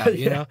fly me out.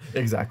 You know,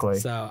 exactly.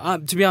 So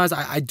to be honest,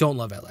 I don't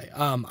love LA.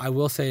 I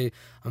will say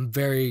I'm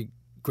very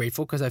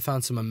grateful because I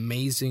found some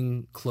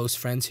amazing close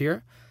friends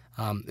here.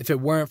 If it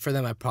weren't for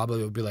them, I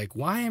probably would be like,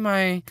 why am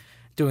I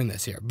doing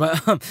this here?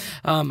 But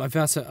I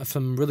found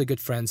some really good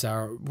friends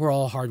we're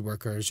all hard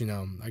workers.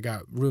 I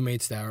got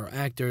roommates that are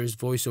actors,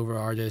 voiceover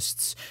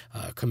artists,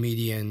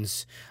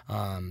 comedians.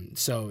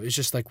 So it's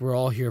just like we're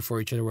all here for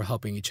each other. We're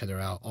helping each other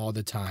out all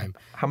the time.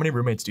 How many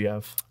roommates do you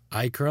have?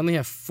 I currently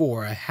have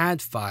 4. I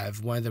had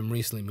 5. One of them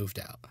recently moved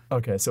out.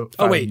 Okay, so 5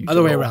 oh wait,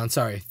 other way around.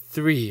 Sorry,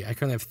 3. I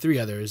currently have 3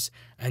 others,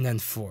 and then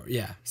 4.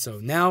 Yeah. So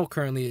now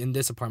currently in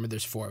this apartment,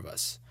 there's 4 of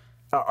us.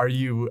 Are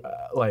you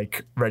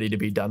like ready to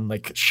be done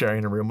like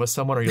sharing a room with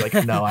someone? Or are you like,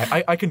 no,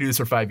 I can do this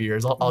for 5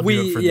 years. I'll do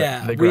it for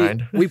the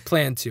grind. We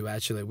plan to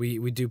actually.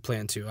 We do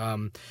plan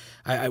to.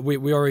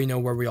 We already know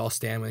where we all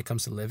stand when it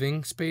comes to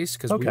living space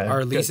because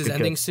our lease is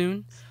ending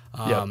soon.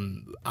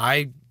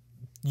 I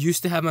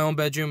used to have my own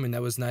bedroom and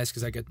that was nice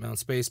because I get my own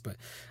space. But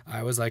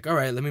I was like, all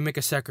right, let me make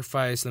a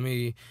sacrifice. Let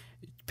me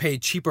pay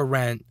cheaper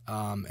rent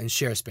and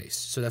share space.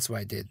 So that's what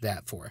I did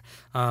that for.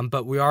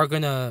 But we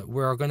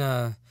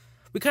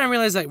kind of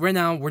realized that right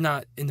now we're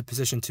not in the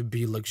position to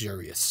be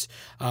luxurious.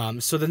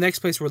 So the next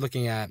place we're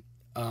looking at,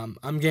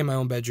 I'm getting my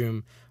own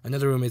bedroom,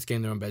 another roommate's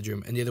getting their own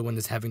bedroom, and the other one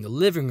is having the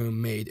living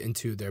room made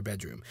into their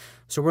bedroom.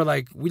 So we're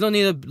like, we don't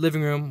need a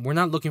living room. We're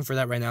not looking for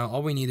that right now.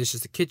 All we need is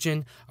just a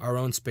kitchen, our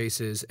own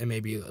spaces, and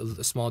maybe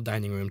a small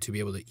dining room to be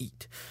able to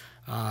eat.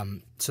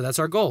 So that's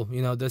our goal.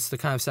 That's the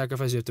kind of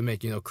sacrifice you have to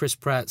make. Chris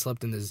Pratt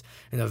slept in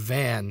a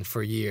van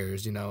for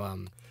years,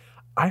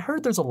 I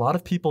heard there's a lot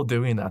of people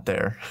doing that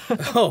there.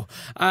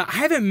 I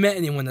haven't met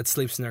anyone that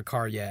sleeps in their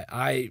car yet.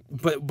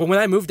 But when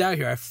I moved out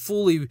here, I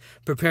fully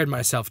prepared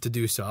myself to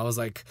do so. I was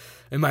like,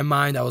 in my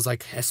mind, I was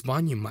like,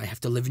 Esteban, you might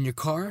have to live in your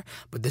car,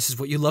 but this is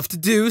what you love to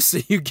do, so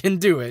you can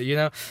do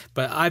it,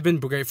 But I've been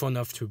grateful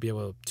enough to be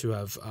able to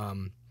have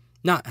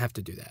not have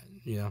to do that,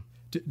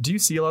 Do you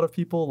see a lot of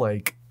people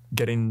like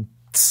getting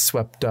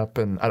swept up?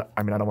 And I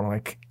don't want to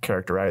like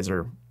characterize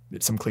or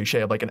some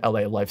cliche of like an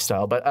LA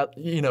lifestyle, but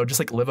just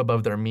like live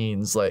above their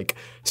means, like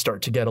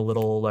start to get a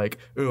little like,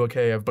 ooh,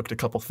 okay, I've booked a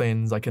couple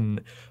things, I can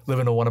live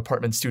in a 1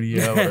 apartment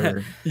studio,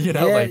 or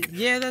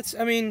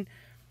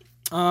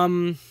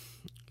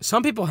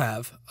some people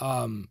have,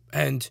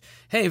 and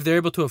hey, if they're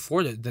able to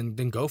afford it,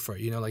 then go for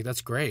it. That's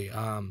great.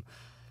 I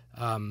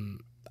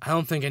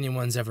don't think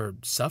anyone's ever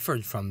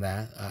suffered from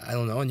that. I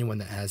don't know anyone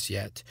that has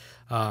yet,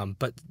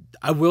 but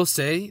I will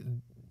say.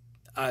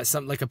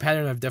 Some like a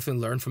pattern I've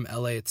definitely learned from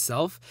LA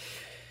itself,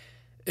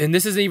 and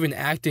this isn't even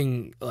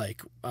acting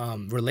like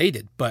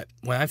related, but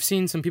when I've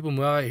seen some people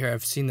move out here,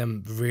 I've seen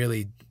them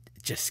really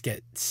just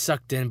get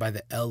sucked in by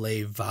the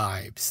LA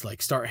vibes,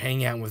 like start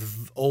hanging out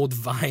with old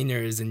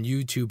Viners and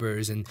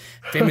YouTubers and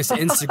famous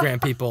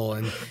Instagram people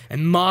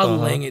and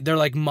modeling. They're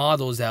like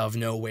models out of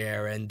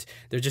nowhere, and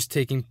they're just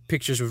taking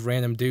pictures with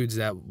random dudes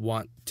that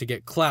want to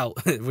get clout,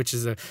 which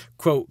is a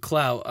quote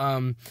clout.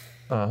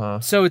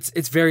 So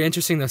it's very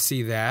interesting to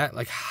see that,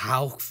 like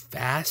how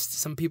fast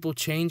some people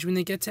change when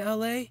they get to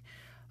LA.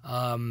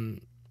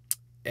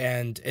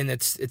 And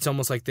it's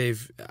almost like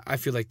I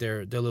feel like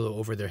they're a little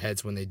over their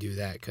heads when they do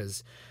that,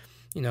 because,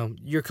 you know,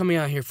 you're coming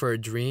out here for a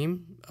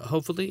dream,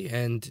 hopefully,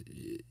 and,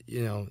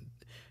 you know,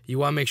 you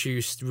want to make sure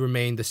you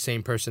remain the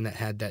same person that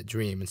had that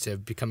dream instead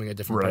of becoming a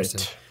different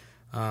person.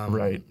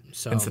 Right.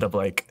 So instead of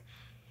like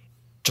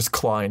just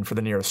clawing for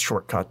the nearest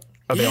shortcut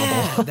available.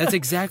 Yeah, that's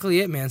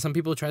exactly it, man. Some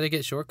people try to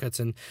get shortcuts,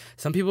 and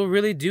some people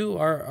really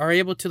are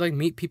able to like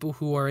meet people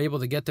who are able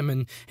to get them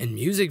in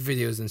music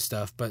videos and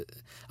stuff. But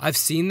I've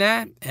seen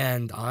that,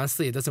 and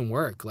honestly, it doesn't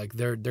work. Like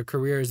their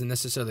career isn't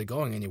necessarily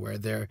going anywhere.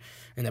 They're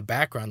in the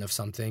background of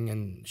something,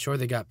 and sure,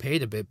 they got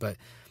paid a bit, but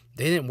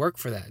they didn't work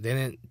for that. They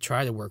didn't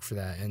try to work for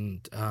that,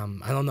 and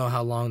I don't know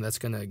how long that's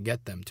gonna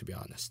get them, to be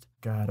honest.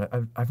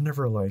 God, I've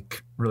never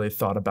like really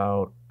thought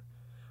about,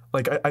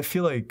 like I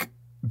feel like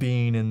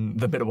being in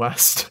the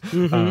Midwest,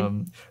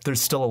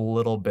 there's still a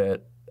little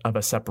bit of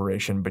a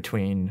separation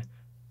between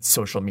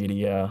social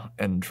media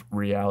and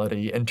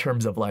reality in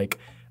terms of like,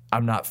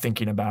 I'm not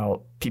thinking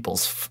about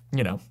people's,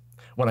 you know,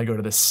 when I go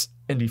to this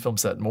indie film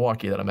set in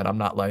Milwaukee that I'm in, I'm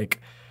not like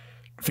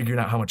figuring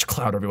out how much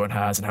clout everyone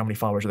has and how many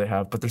followers they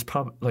have. But there's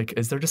probably like,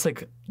 is there just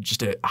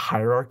a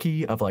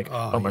hierarchy of like,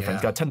 my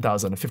friend's got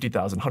 10,000,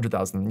 50,000,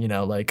 100,000, you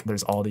know, like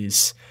there's all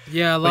these.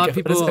 Yeah, a lot of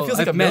people. It feels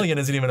like a million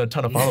isn't even a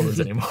ton of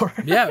followers anymore.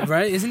 Yeah,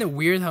 right. Isn't it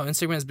weird how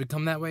Instagram has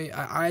become that way?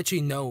 I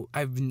actually know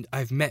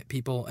I've met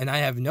people, and I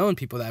have known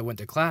people that I went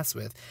to class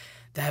with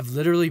that have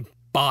literally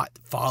bought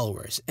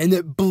followers, and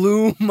it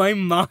blew my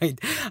mind.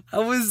 I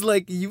was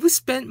like, you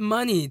spent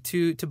money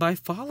to buy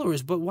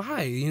followers, but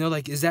why? You know,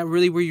 like, is that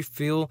really where you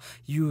feel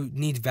you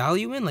need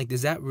value in? Like,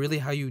 is that really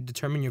how you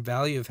determine your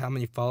value of how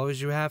many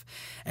followers you have?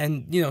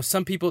 And, you know,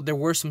 some people, there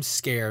were some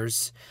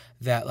scares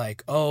that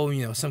like, oh,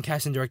 you know, some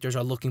casting directors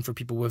are looking for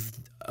people with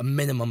a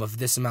minimum of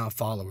this amount of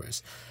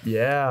followers.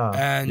 Yeah.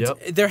 And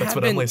that's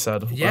what Emily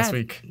said last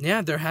week.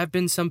 Yeah, there have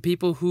been some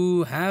people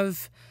who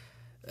have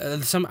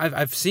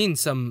I've seen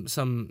some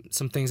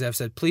things that have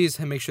said, please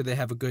make sure they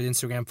have a good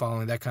Instagram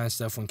following, that kind of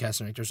stuff, when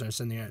casting directors are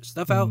sending their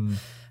stuff out.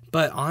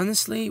 But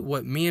honestly,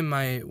 what me and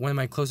one of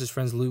my closest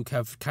friends, Luke,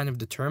 have kind of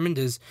determined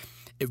is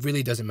it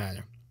really doesn't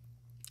matter.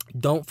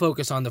 Don't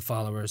focus on the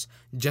followers.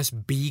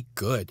 Just be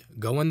good.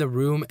 Go in the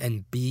room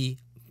and be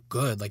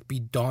good. Like, be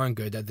darn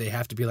good, that they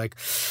have to be like,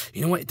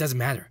 you know what? It doesn't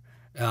matter.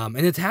 And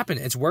it's happened.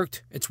 It's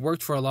worked. It's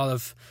worked for a lot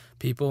of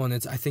people, and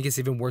I think it's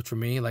even worked for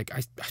me. Like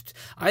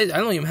I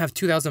don't even have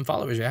 2,000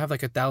 followers. I have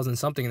like 1,000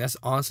 something, and that's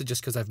honestly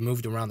just because I've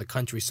moved around the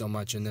country so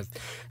much and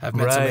I've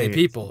met so many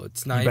people.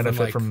 It's not even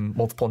benefit like from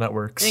multiple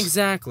networks.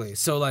 Exactly.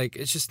 So like,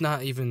 it's just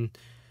not even.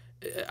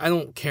 I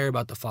don't care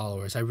about the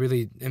followers.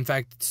 In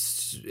fact,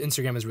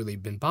 Instagram has really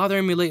been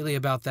bothering me lately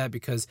about that,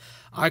 because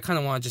I kind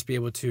of want to just be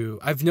able to.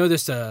 I've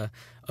noticed a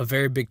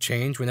very big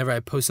change whenever I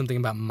post something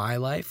about my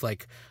life,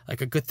 like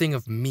a good thing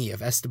of me,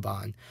 of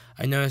Esteban.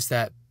 I notice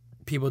that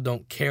people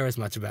don't care as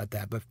much about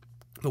that, but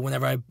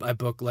whenever I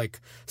book like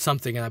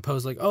something and I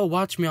post like, oh,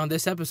 watch me on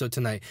this episode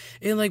tonight,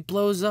 it like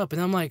blows up,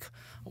 and I'm like,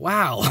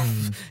 wow,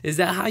 is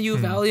that how you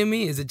value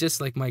me? Is it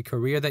just like my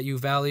career that you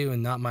value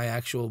and not my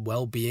actual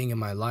well-being in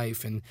my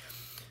life? And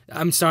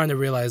I'm starting to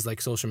realize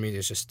like social media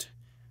is just,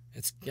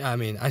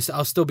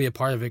 I'll still be a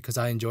part of it because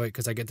I enjoy it,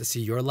 because I get to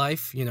see your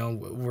life. You know,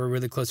 we're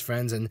really close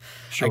friends, and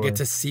I get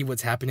to see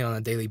what's happening on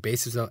a daily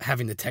basis without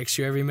having to text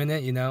you every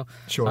minute, you know?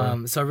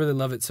 Sure. So I really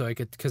love it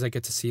because I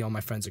get to see all my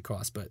friends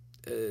across. But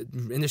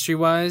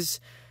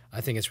industry-wise,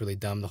 I think it's really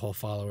dumb, the whole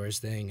followers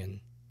thing and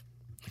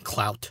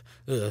clout.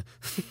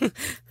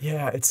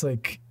 Yeah, it's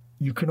like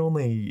you can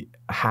only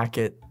hack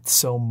it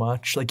so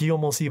much. Like, you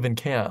almost even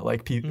can't.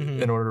 Like,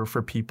 in order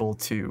for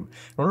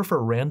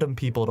random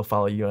people to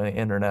follow you on the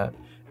internet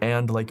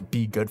and like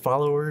be good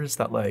followers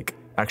that like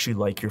actually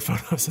like your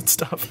photos and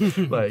stuff,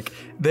 like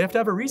they have to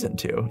have a reason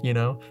to, you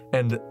know.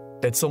 And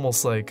it's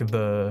almost like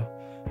the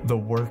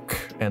work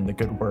and the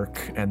good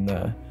work and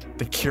the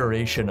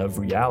curation of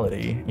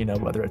reality, you know,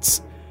 whether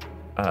it's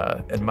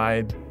in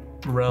my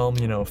realm,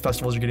 you know,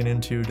 festivals you're getting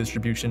into,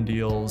 distribution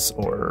deals,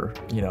 or,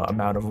 you know,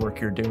 amount of work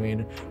you're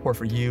doing, or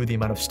for you, the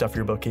amount of stuff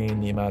you're booking,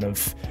 the amount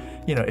of,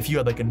 you know, if you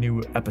had like a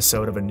new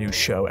episode of a new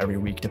show every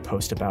week to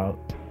post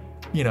about,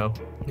 you know,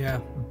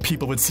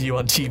 people would see you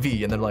on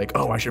TV and they're like,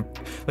 oh, I should,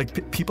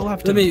 like, people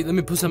have to. Let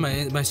me post on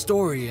my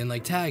story and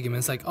like tag him. And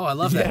it's like, oh, I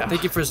love that.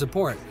 Thank you for the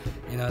support.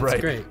 You know,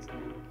 it's great.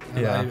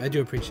 I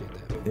do appreciate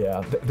that.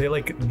 Yeah, they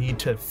like need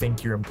to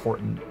think you're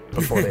important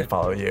before they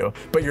follow you,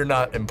 but you're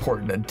not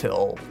important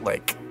until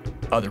like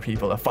other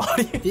people that follow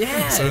you.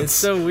 Yeah, so it's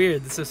so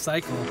weird. It's a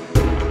cycle.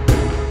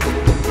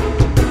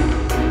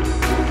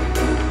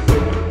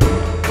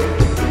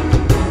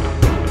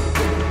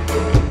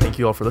 Thank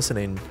you all for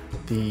listening.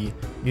 The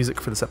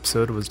Music for this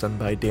episode was done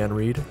by Dan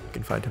Reed. You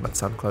can find him at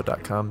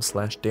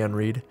soundcloud.com/Dan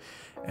Reed.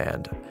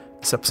 And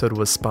this episode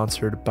was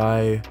sponsored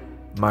by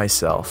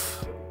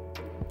myself.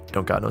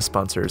 Don't got no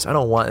sponsors. I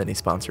don't want any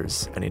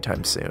sponsors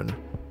anytime soon.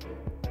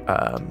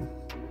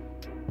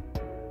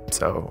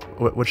 So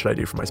what should I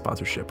do for my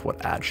sponsorship?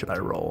 What ad should I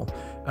roll?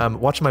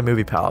 Watch my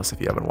movie Palace if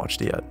you haven't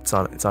watched it yet. It's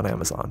on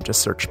Amazon.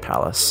 Just search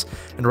Palace.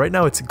 And right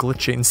now it's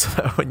glitching so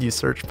that when you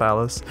search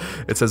Palace,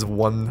 it says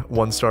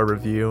one-star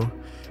review.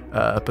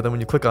 But then when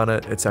you click on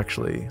it, it's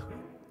actually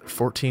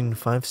 14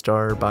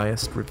 5-star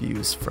biased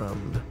reviews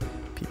from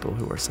people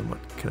who are somewhat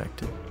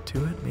connected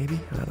to it, maybe?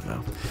 I don't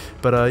know.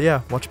 But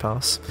yeah, watch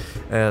Palace.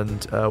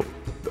 And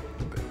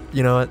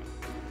you know what?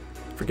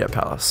 Forget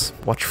Palace.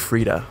 Watch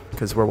Frida,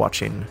 because we're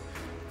watching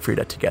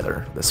Frida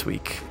together this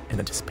week in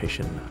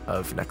anticipation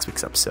of next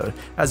week's episode.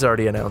 As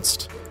already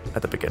announced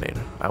at the beginning,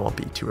 I won't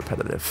be too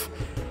repetitive.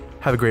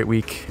 Have a great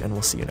week, and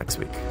we'll see you next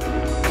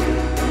week.